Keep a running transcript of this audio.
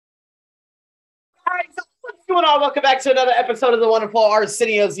What's going on? Welcome back to another episode of the wonderful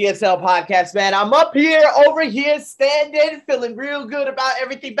Arsenio's ESL podcast, man. I'm up here, over here, standing, feeling real good about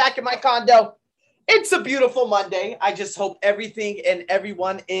everything back in my condo. It's a beautiful Monday. I just hope everything and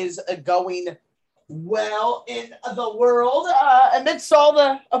everyone is going well in the world amidst all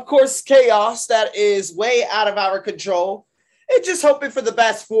the, of course, chaos that is way out of our control. And just hoping for the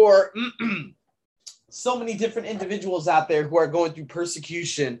best for so many different individuals out there who are going through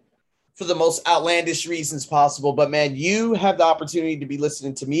persecution for the most outlandish reasons possible. But man, you have the opportunity to be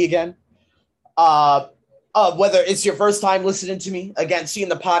listening to me again. Whether it's your first time listening to me, again, seeing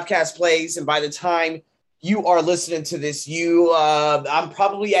the podcast plays, and by the time you are listening to this, I'm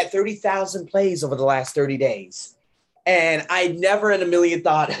probably at 30,000 plays over the last 30 days. And I never in a million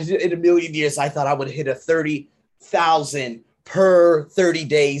years, I thought I would hit a 30,000 per 30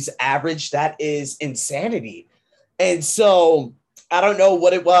 days average. That is insanity. And so I don't know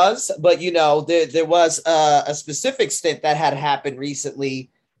what it was, but, there was a specific stint that had happened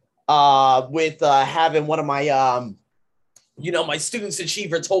recently with having one of my, my students achieve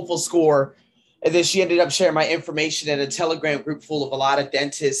her TOEFL score. And then she ended up sharing my information in a Telegram group full of a lot of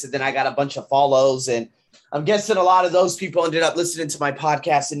dentists. And then I got a bunch of follows. And I'm guessing a lot of those people ended up listening to my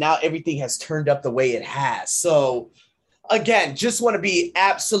podcast. And now everything has turned up the way it has. So again, just want to be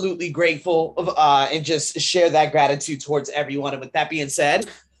absolutely grateful and just share that gratitude towards everyone. And with that being said,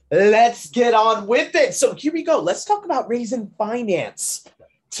 let's get on with it. So here we go. Let's talk about raising finance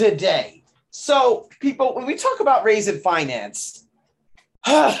today. So people, when we talk about raising finance,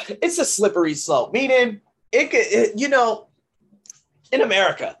 it's a slippery slope, meaning in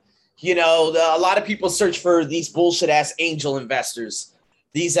America, a lot of people search for these bullshit ass angel investors,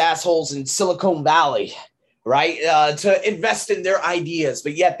 these assholes in Silicon Valley, right? To invest in their ideas,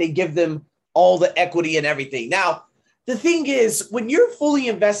 but yet they give them all the equity and everything. Now, the thing is, when you're fully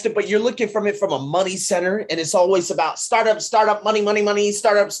invested, but you're looking from it from a money center, and it's always about startup, money,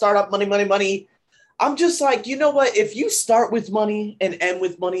 startup, money. I'm just like, you know what? If you start with money and end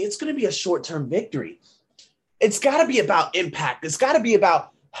with money, it's going to be a short-term victory. It's got to be about impact. It's got to be about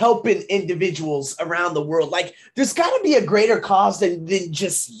helping individuals around the world. Like, there's got to be a greater cause than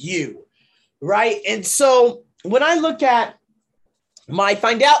just you. Right. And so when I look at my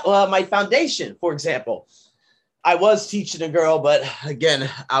foundation, for example, I was teaching a girl, but again,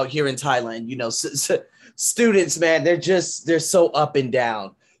 out here in Thailand, students, man, they're so up and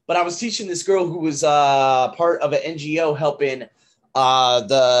down. But I was teaching this girl who was part of an NGO helping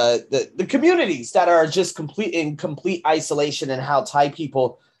the communities that are just in complete isolation, and how Thai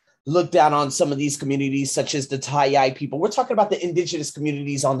people look down on some of these communities, such as the Thai people. We're talking about the indigenous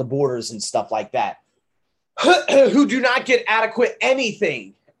communities on the borders and stuff like that, who do not get adequate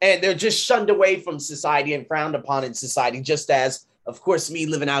anything. And they're just shunned away from society and frowned upon in society, just as, of course, me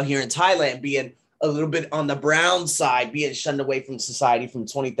living out here in Thailand, being a little bit on the brown side, being shunned away from society from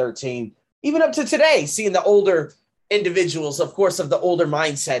 2013, even up to today, seeing the older individuals, of course, of the older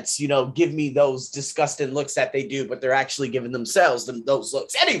mindsets, give me those disgusting looks that they do, but they're actually giving themselves those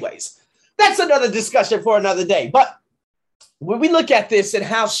looks. Anyways, that's another discussion for another day. But when we look at this and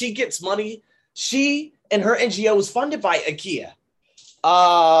how she gets money, she and her NGO was funded by IKEA.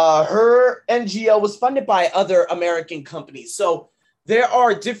 Her NGO was funded by other American companies. So there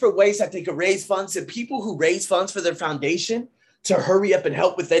are different ways that they could raise funds, and people who raise funds for their foundation to hurry up and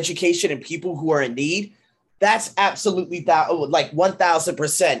help with education and people who are in need. That's absolutely like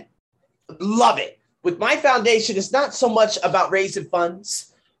 1,000%. Love it. With my foundation, it's not so much about raising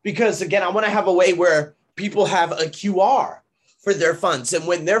funds, because, again, I want to have a way where people have a QR for their funds. And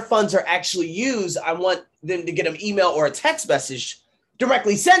when their funds are actually used, I want them to get an email or a text message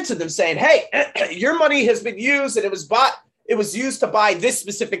directly sent to them saying, hey, your money has been used and it was used to buy this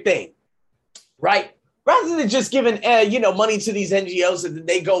specific thing, right? Rather than just giving, money to these NGOs and then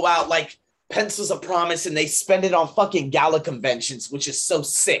they go out like pencils of promise and they spend it on fucking gala conventions, which is so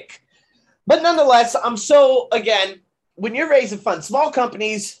sick. But nonetheless, when you're raising funds, small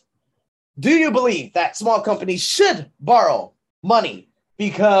companies, do you believe that small companies should borrow money?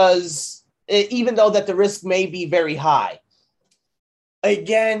 Because even though that the risk may be very high,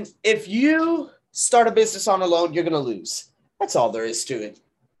 again, if you start a business on a loan, you're going to lose. That's all there is to it.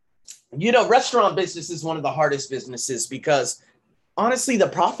 Restaurant business is one of the hardest businesses because honestly, the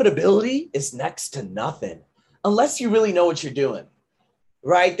profitability is next to nothing unless you really know what you're doing,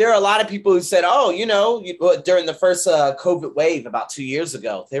 right? There are a lot of people who said, during the first COVID wave about 2 years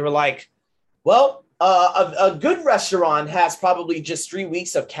ago, they were like, well, a good restaurant has probably just 3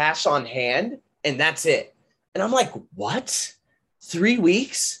 weeks of cash on hand and that's it. And I'm like, what? 3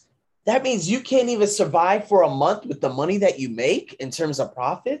 weeks? That means you can't even survive for a month with the money that you make in terms of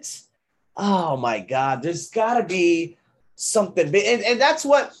profits? Oh my God, there's got to be something big. And that's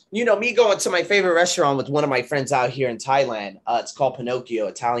what, me going to my favorite restaurant with one of my friends out here in Thailand. It's called Pinocchio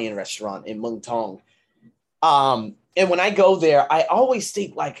Italian restaurant in Mung Thong. And when I go there, I always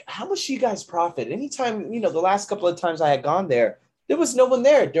think like, how much you guys profit? Anytime, the last couple of times I had gone there was no one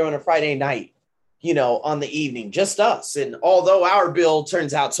there during a Friday night, on the evening, just us. And although our bill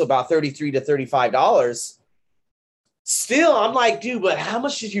turns out to about $33 to $35, still, I'm like, dude, but how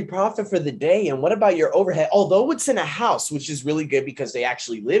much did you profit for the day? And what about your overhead? Although it's in a house, which is really good because they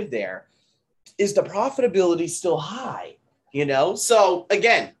actually live there, is the profitability still high? So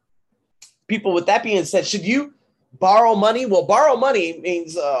again, people, with that being said, should you borrow money? Well, borrow money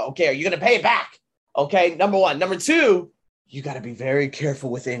means, okay, are you going to pay it back? Okay, number one. Number two, you got to be very careful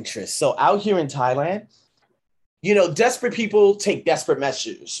with interest. So out here in Thailand, desperate people take desperate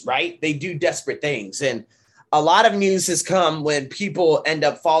measures, right? They do desperate things. And a lot of news has come when people end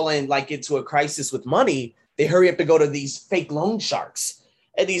up falling like into a crisis with money. They hurry up to go to these fake loan sharks.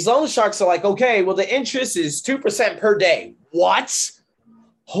 And these loan sharks are like, okay, well, the interest is 2% per day. What?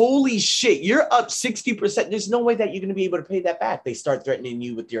 Holy shit, you're up 60%. There's no way that you're going to be able to pay that back. They start threatening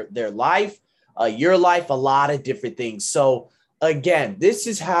you with their life, your life, a lot of different things. So again, this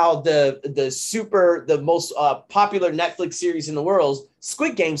is how the most popular Netflix series in the world,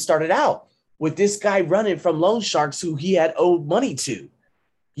 Squid Game, started out, with this guy running from loan sharks who he had owed money to.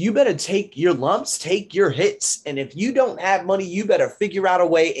 You better take your lumps, take your hits. And if you don't have money, you better figure out a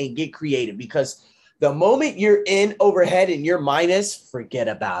way and get creative, because the moment you're in overhead and you're minus, forget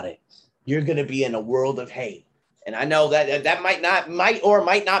about it. You're going to be in a world of hate. And I know that might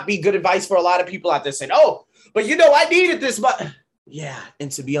not be good advice for a lot of people out there saying, oh, but I needed this. But yeah.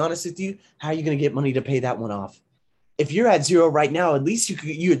 And to be honest with you, how are you going to get money to pay that one off? If you're at zero right now, at least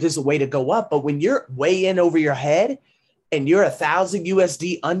there's a way to go up. But when you're way in over your head and you're 1,000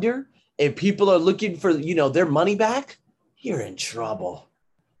 USD under, and people are looking for, their money back, you're in trouble.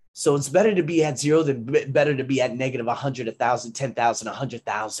 So it's better to be at zero than better to be at negative 100, 1,000, 10,000,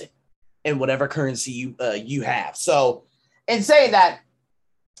 100,000 in whatever currency you have. So in saying that,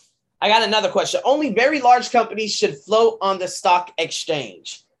 I got another question. Only very large companies should float on the stock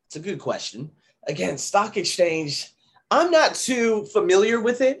exchange. It's a good question. Again, stock exchange, I'm not too familiar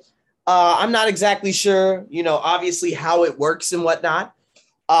with it. I'm not exactly sure, obviously how it works and whatnot.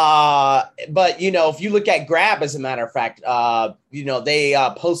 But, if you look at Grab, as a matter of fact,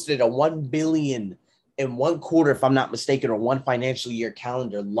 they posted a 1 billion in one quarter, if I'm not mistaken, or one financial year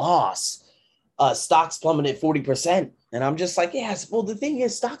calendar loss. Stocks plummeted 40%. And I'm just like, yes, well, the thing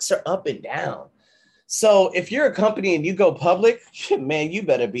is, stocks are up and down. So if you're a company and you go public, man, you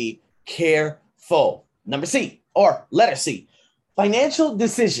better be careful. Number C, or letter C, financial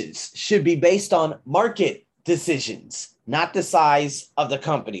decisions should be based on market decisions, not the size of the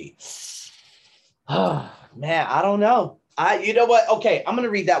company. Oh, man, I don't know. You know what? Okay, I'm going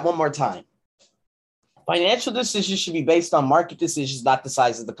to read that one more time. Financial decisions should be based on market decisions, not the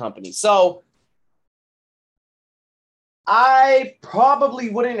size of the company. So I probably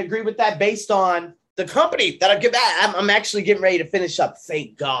wouldn't agree with that based on the company that I'm actually getting ready to finish up.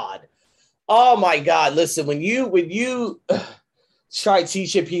 Thank God. Oh my God. Listen, when you try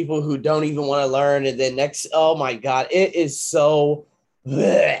teaching people who don't even want to learn, and then oh my God, it is so,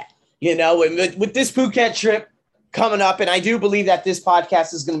 bleh. With this Phuket trip coming up, and I do believe that this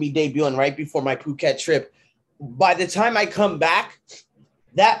podcast is going to be debuting right before my Phuket trip. By the time I come back,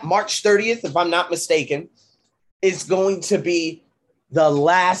 that March 30th, if I'm not mistaken, is going to be the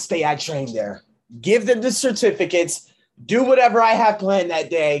last day I train there. Give them the certificates, do whatever I have planned that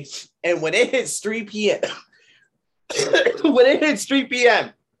day. And when it hits 3 p.m.,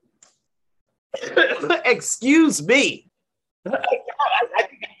 excuse me. I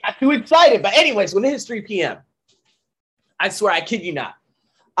got too excited. But anyways, when it hits 3 p.m., I swear, I kid you not,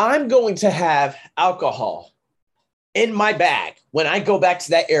 I'm going to have alcohol in my bag when I go back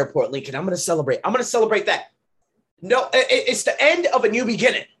to that airport, Lincoln. I'm going to celebrate. I'm going to celebrate that. No, it's the end of a new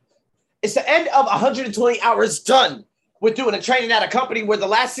beginning. It's the end of 120 hours done with doing a training at a company where the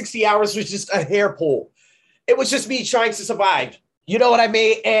last 60 hours was just a hair pull. It was just me trying to survive. You know what I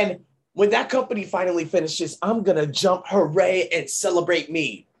mean? And when that company finally finishes, I'm going to jump, hooray, and celebrate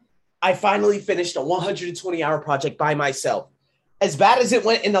me. I finally finished a 120-hour project by myself. As bad as it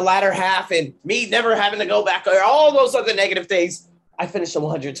went in the latter half and me never having to go back or all those other negative things, I finished a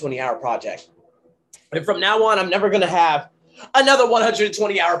 120-hour project. And from now on, I'm never going to have another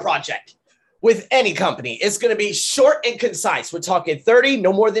 120-hour project with any company. It's going to be short and concise. We're talking 30,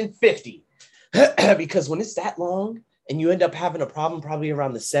 no more than 50. Because when it's that long and you end up having a problem probably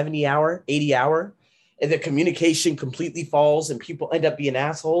around the 70-hour, 80-hour, and the communication completely falls and people end up being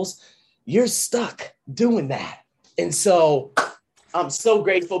assholes, you're stuck doing that. And so I'm so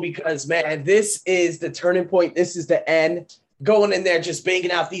grateful because, man, this is the turning point. This is the end. Going in there, just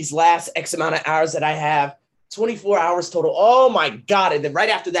banging out these last X amount of hours that I have, 24 hours total. Oh my God. And then right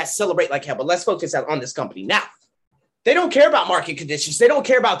after that, celebrate like hell. But let's focus on this company. Now, they don't care about market conditions. They don't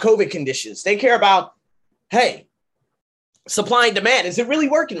care about COVID conditions. They care about, hey, supply and demand. Is it really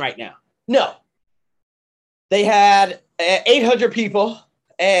working right now? No. They had 800 people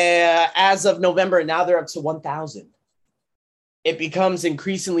as of November, and now they're up to 1,000. It becomes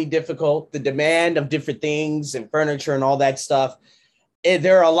increasingly difficult. The demand of different things and furniture and all that stuff.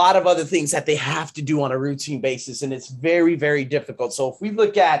 There are a lot of other things that they have to do on a routine basis, and it's very, very difficult. So if we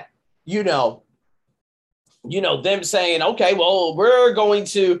look at, them saying, okay, well, we're going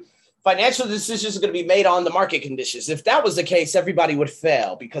to financial decisions are going to be made on the market conditions. If that was the case, everybody would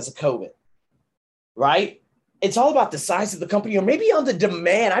fail because of COVID, right? It's all about the size of the company or maybe on the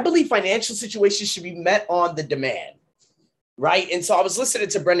demand. I believe financial situations should be met on the demand. Right. And so I was listening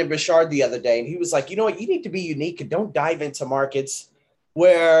to Brendan Burchard the other day, and he was like, you know what? You need to be unique and don't dive into markets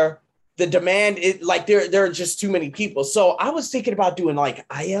where the demand is like there are just too many people. So I was thinking about doing like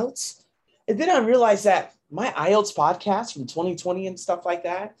IELTS. And then I realized that my IELTS podcast from 2020 and stuff like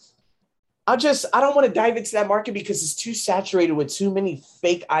that, I don't want to dive into that market because it's too saturated with too many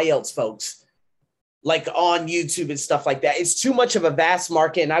fake IELTS folks like on YouTube and stuff like that. It's too much of a vast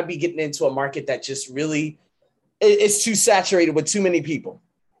market. And I'd be getting into a market that just really it's too saturated with too many people.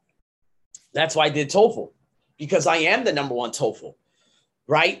 That's why I did TOEFL, because I am the number one TOEFL,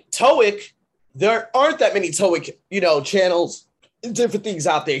 right? TOEIC, there aren't that many TOEIC, channels, different things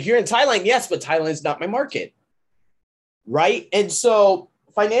out there. Here in Thailand, yes, but Thailand is not my market, right? And so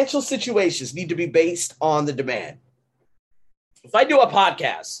financial situations need to be based on the demand. If I do a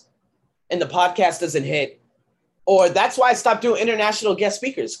podcast and the podcast doesn't hit, or that's why I stopped doing international guest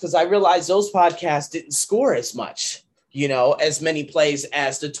speakers, because I realized those podcasts didn't score as much, as many plays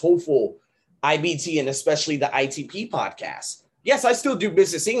as the TOEFL, IBT, and especially the ITP podcast. Yes, I still do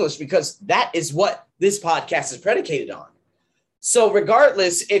business English because that is what this podcast is predicated on. So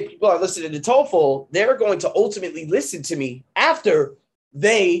regardless, if people are listening to TOEFL, they're going to ultimately listen to me after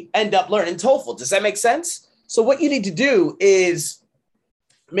they end up learning TOEFL. Does that make sense? So what you need to do is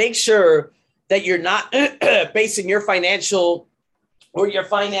make sure that you're not basing your financial or your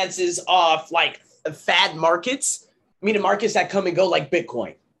finances off like fad markets, meaning markets that come and go like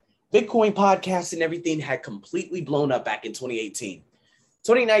Bitcoin. Bitcoin podcasts and everything had completely blown up back in 2018.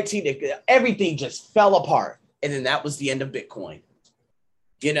 2019, everything just fell apart. And then that was the end of Bitcoin.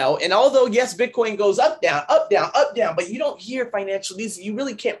 And although, yes, Bitcoin goes up, down, but you don't hear financial news. You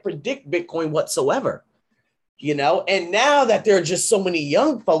really can't predict Bitcoin whatsoever. And now that there are just so many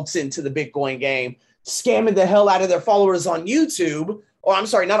young folks into the Bitcoin game, scamming the hell out of their followers on YouTube, or I'm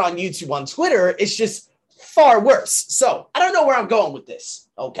sorry, not on YouTube, on Twitter, it's just far worse. So I don't know where I'm going with this,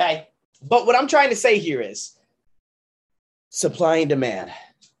 okay? But what I'm trying to say here is supply and demand.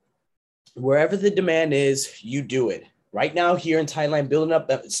 Wherever the demand is, you do it. Right now here in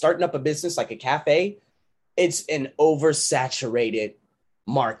Thailand, starting up a business like a cafe, it's an oversaturated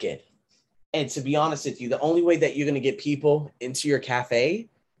market. And to be honest with you, the only way that you're going to get people into your cafe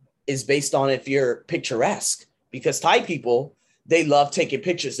is based on if you're picturesque, because Thai people, they love taking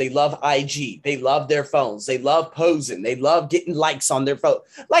pictures. They love IG. They love their phones. They love posing. They love getting likes on their phone,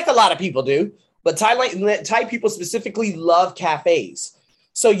 like a lot of people do. But Thai people specifically love cafes.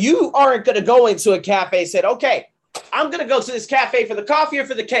 So you aren't going to go into a cafe and say, okay, I'm going to go to this cafe for the coffee or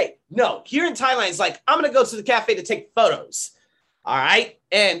for the cake. No, here in Thailand, it's like, I'm going to go to the cafe to take photos. All right.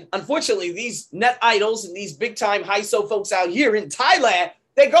 And unfortunately, these net idols and these big time HISO folks out here in Thailand,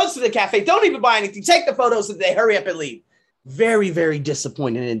 they go to the cafe, don't even buy anything, take the photos, and they hurry up and leave. Very, very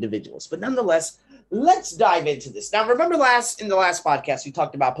disappointing individuals. But nonetheless, let's dive into this. Now, remember in the last podcast, we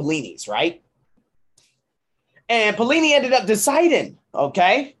talked about Pellini's, right? And Pellini ended up deciding,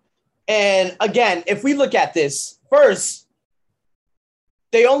 okay? And again, if we look at this, first,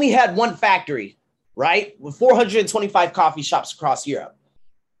 they only had one factory, right? With 425 coffee shops across Europe.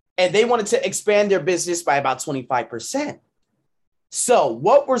 And they wanted to expand their business by about 25%. So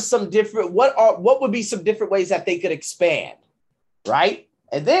what would be some different ways that they could expand, right?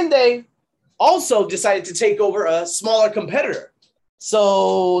 And then they also decided to take over a smaller competitor.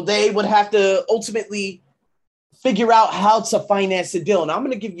 So they would have to ultimately figure out how to finance the deal. And I'm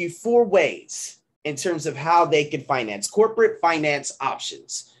going to give you 4 ways in terms of how they could finance, corporate finance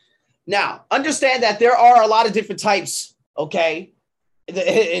options. Now, understand that there are a lot of different types, okay?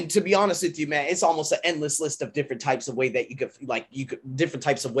 And to be honest with you, man, it's almost an endless list of different types of different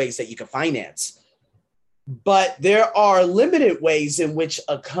types of ways that you could finance. But there are limited ways in which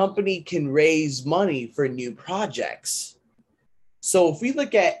a company can raise money for new projects. So if we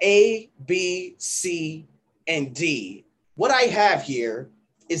look at A, B, C, and D, what I have here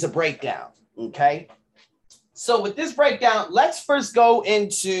is a breakdown, okay? So with this breakdown, let's first go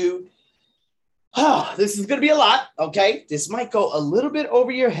into, this is going to be a lot, okay? This might go a little bit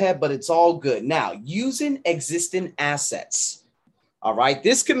over your head, but it's all good. Now, using existing assets, all right?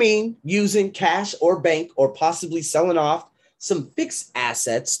 This could mean using cash or bank or possibly selling off some fixed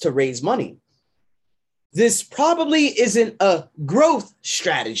assets to raise money. This probably isn't a growth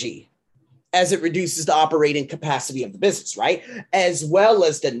strategy as it reduces the operating capacity of the business, right? As well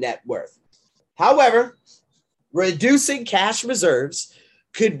as the net worth. However, reducing cash reserves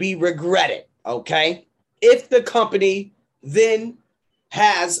could be regretted, okay? If the company then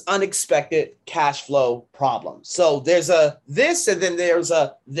has unexpected cash flow problems. So there's a this and then there's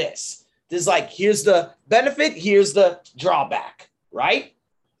a this. There's like, here's the benefit, here's the drawback, right?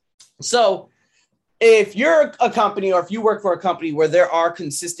 So if you're a company or if you work for a company where there are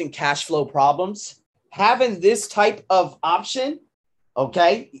consistent cash flow problems, having this type of option,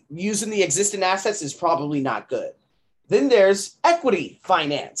 okay, using the existing assets is probably not good. Then there's equity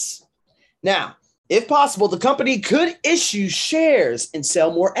finance. Now, if possible, the company could issue shares and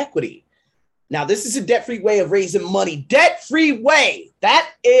sell more equity. Now, this is a debt-free way of raising money. Debt-free way. That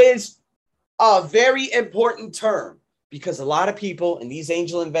is a very important term. Because a lot of people and these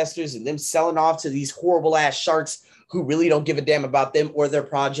angel investors and them selling off to these horrible ass sharks who really don't give a damn about them or their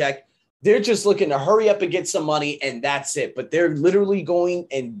project, they're just looking to hurry up and get some money and that's it. But they're literally going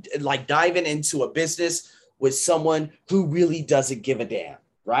and like diving into a business with someone who really doesn't give a damn,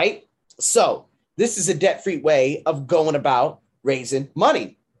 right? So this is a debt-free way of going about raising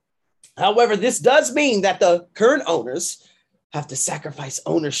money. However, this does mean that the current owners have to sacrifice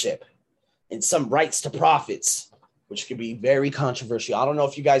ownership and some rights to profits, which can be very controversial. I don't know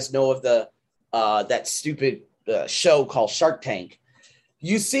if you guys know of the that stupid show called Shark Tank.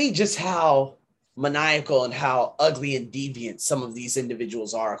 You see just how maniacal and how ugly and deviant some of these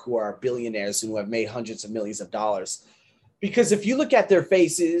individuals are who are billionaires who have made hundreds of millions of dollars. Because if you look at their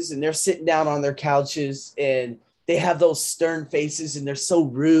faces and they're sitting down on their couches and they have those stern faces and they're so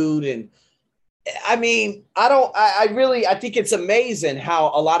rude and I mean, I think it's amazing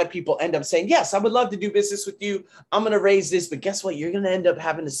how a lot of people end up saying, yes, I would love to do business with you. I'm going to raise this. But guess what? You're going to end up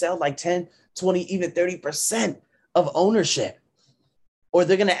having to sell like 10, 20, even 30% of ownership. Or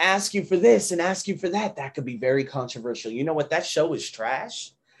they're going to ask you for this and ask you for that. That could be very controversial. You know what? That show is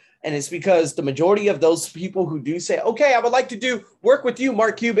trash. And it's because the majority of those people who do say, okay, I would like to work with you,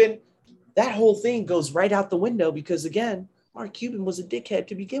 Mark Cuban. That whole thing goes right out the window because, again, Mark Cuban was a dickhead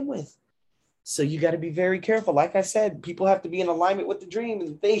to begin with. So you got to be very careful. Like I said, people have to be in alignment with the dream.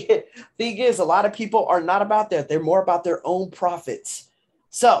 And the thing is, a lot of people are not about that. They're more about their own profits.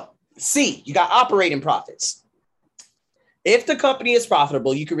 So C, you got operating profits. If the company is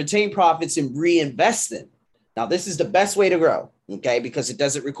profitable, you can retain profits and reinvest them. Now, this is the best way to grow, okay, because it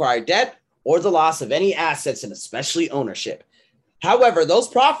doesn't require debt or the loss of any assets and especially ownership. However, those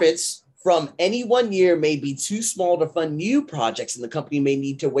profits from any 1 year may be too small to fund new projects, and the company may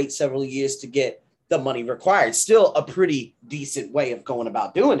need to wait several years to get the money required. Still a pretty decent way of going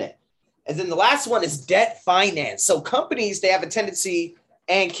about doing it. And then the last one is debt finance. So companies, they have a tendency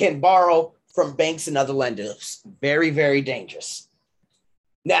and can borrow from banks and other lenders. Very, very dangerous.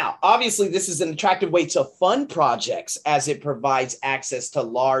 Now, obviously, this is an attractive way to fund projects as it provides access to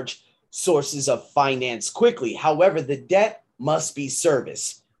large sources of finance quickly. However, the debt must be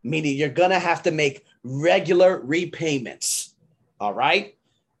serviced, meaning you're going to have to make regular repayments. All right.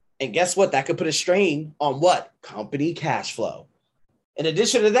 And guess what? That could put a strain on what? Company cash flow. In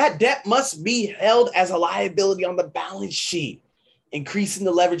addition to that, debt must be held as a liability on the balance sheet, increasing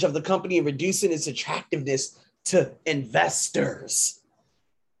the leverage of the company and reducing its attractiveness to investors.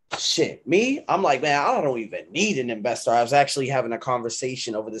 Shit, me, I'm like, man, I don't even need an investor. I was actually having a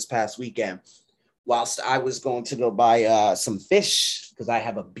conversation over this past weekend whilst I was going to go buy some fish because I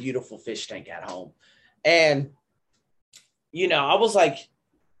have a beautiful fish tank at home. And, you know, I was like,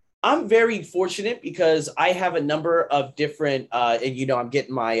 I'm very fortunate because I have a number of different, and, you know, I'm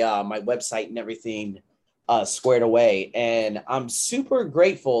getting my my website and everything squared away. And I'm super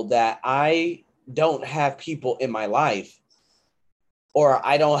grateful that I don't have people in my life or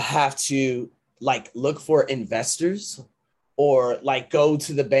I don't have to like look for investors or like go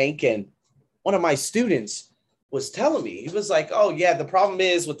to the bank. And one of my students was telling me, he was like, oh yeah, the problem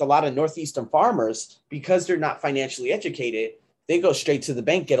is with a lot of Northeastern farmers, because they're not financially educated, they go straight to the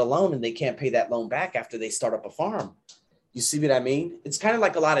bank, get a loan, and they can't pay that loan back after they start up a farm. You see what I mean? It's kind of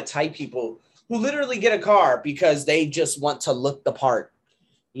like a lot of Thai people who literally get a car because they just want to look the part.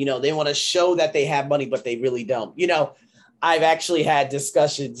 You know, they want to show that they have money, but they really don't. You know, I've actually had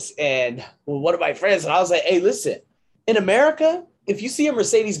discussions and with one of my friends, and I was like, hey, listen, in America, if you see a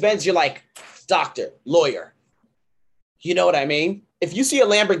Mercedes-Benz, you're like, doctor, lawyer. You know what I mean? If you see a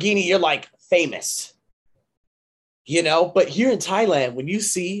Lamborghini, you're like famous. You know, but here in Thailand, when you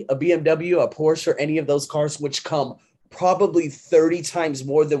see a BMW, a Porsche, or any of those cars, which come probably 30 times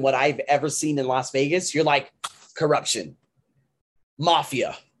more than what I've ever seen in Las Vegas, you're like, corruption,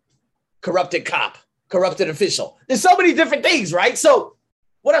 mafia, corrupted cop, corrupted official. There's so many different things, right? So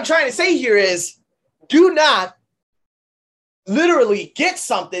what I'm trying to say here is do not literally get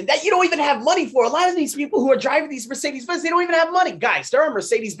something that you don't even have money for. A lot of these people who are driving these Mercedes-Benz, they don't even have money. Guys, there are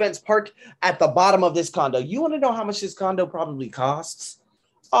Mercedes-Benz parked at the bottom of this condo. You want to know how much this condo probably costs?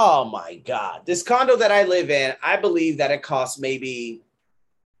 Oh my God. This condo that I live in, I believe that it costs maybe,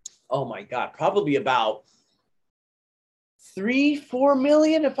 oh my God, probably about 3-4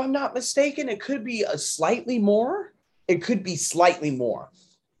 million, if I'm not mistaken. It could be slightly more. It could be slightly more.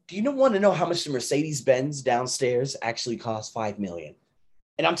 Do you want to know how much the Mercedes-Benz downstairs actually costs? 5 million.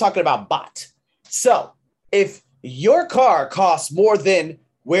 And I'm talking about bought. So if your car costs more than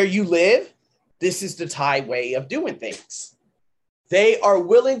where you live, this is the Thai way of doing things. They are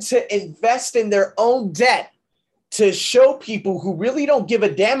willing to invest in their own debt to show people who really don't give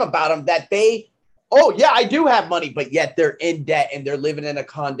a damn about them that they, oh yeah, I do have money, but yet they're in debt and they're living in a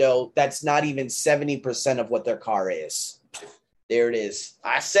condo that's not even 70% of what their car is. There it is.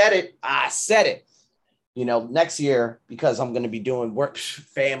 I said it. You know, next year, because I'm going to be doing work,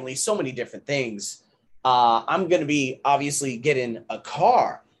 family, so many different things. I'm going to be obviously getting a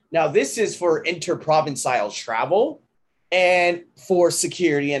car. Now, this is for interprovincial travel and for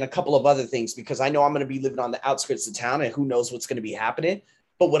security and a couple of other things, because I know I'm going to be living on the outskirts of town and who knows what's going to be happening.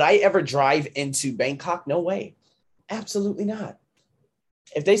 But would I ever drive into Bangkok? No way. Absolutely not.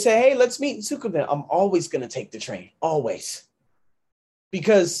 If they say, hey, let's meet in Sukhumvit, I'm always going to take the train. Always.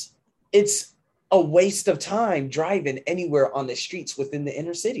 Because it's a waste of time driving anywhere on the streets within the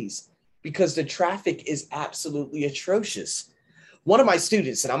inner cities because the traffic is absolutely atrocious. One of my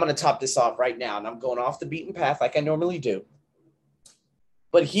students, and I'm going to top this off right now, and I'm going off the beaten path like I normally do,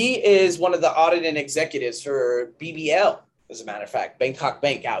 but he is one of the audit and executives for BBL, as a matter of fact, Bangkok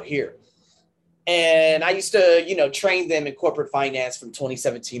Bank out here. And I used to, train them in corporate finance from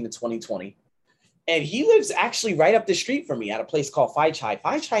 2017 to 2020. And he lives actually right up the street from me at a place called Phai Chai.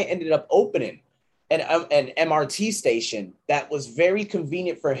 Phai Chai ended up opening an MRT station that was very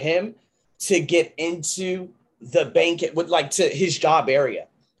convenient for him to get into the bank to his job area.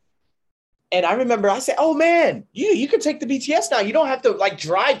 And I remember I said, oh man, you can take the BTS now. You don't have to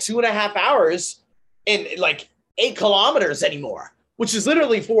drive 2.5 hours in 8 kilometers anymore, which is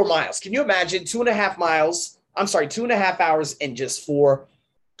literally 4 miles. Can you imagine 2.5 hours in just 4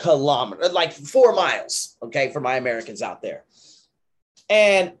 kilometers, 4 miles, okay, for my Americans out there.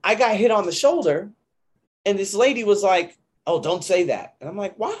 And I got hit on the shoulder, and this lady was like, oh, don't say that. And I'm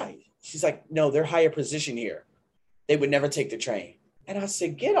like, why? She's like, no, they're higher position here. They would never take the train. And I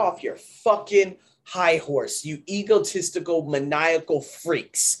said, get off your fucking high horse, you egotistical, maniacal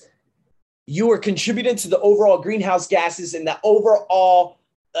freaks. You are contributing to the overall greenhouse gases and the overall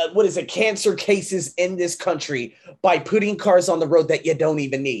cancer cases in this country by putting cars on the road that you don't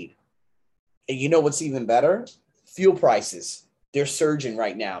even need. And you know what's even better? Fuel prices. They're surging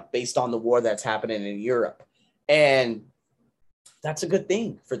right now based on the war that's happening in Europe. And that's a good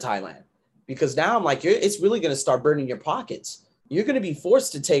thing for Thailand, because now I'm like, it's really going to start burning your pockets. You're going to be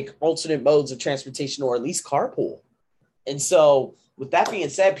forced to take alternate modes of transportation or at least carpool. And so with that being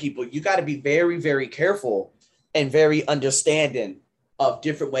said, people, you got to be very, very careful and very understanding of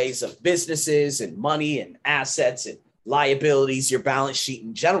different ways of businesses and money and assets and liabilities, your balance sheet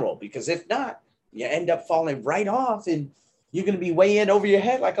in general, because if not, you end up falling right off and you're going to be way in over your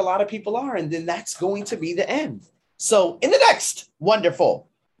head like a lot of people are. And then that's going to be the end. So in the next wonderful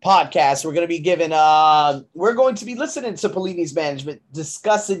podcast, we're going to be listening to Polini's management,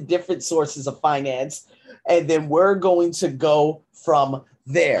 discussing different sources of finance. And then we're going to go from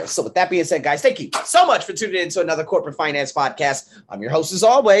there. So with that being said, guys, thank you so much for tuning in to another Corporate Finance Podcast. I'm your host as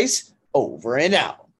always, over and out.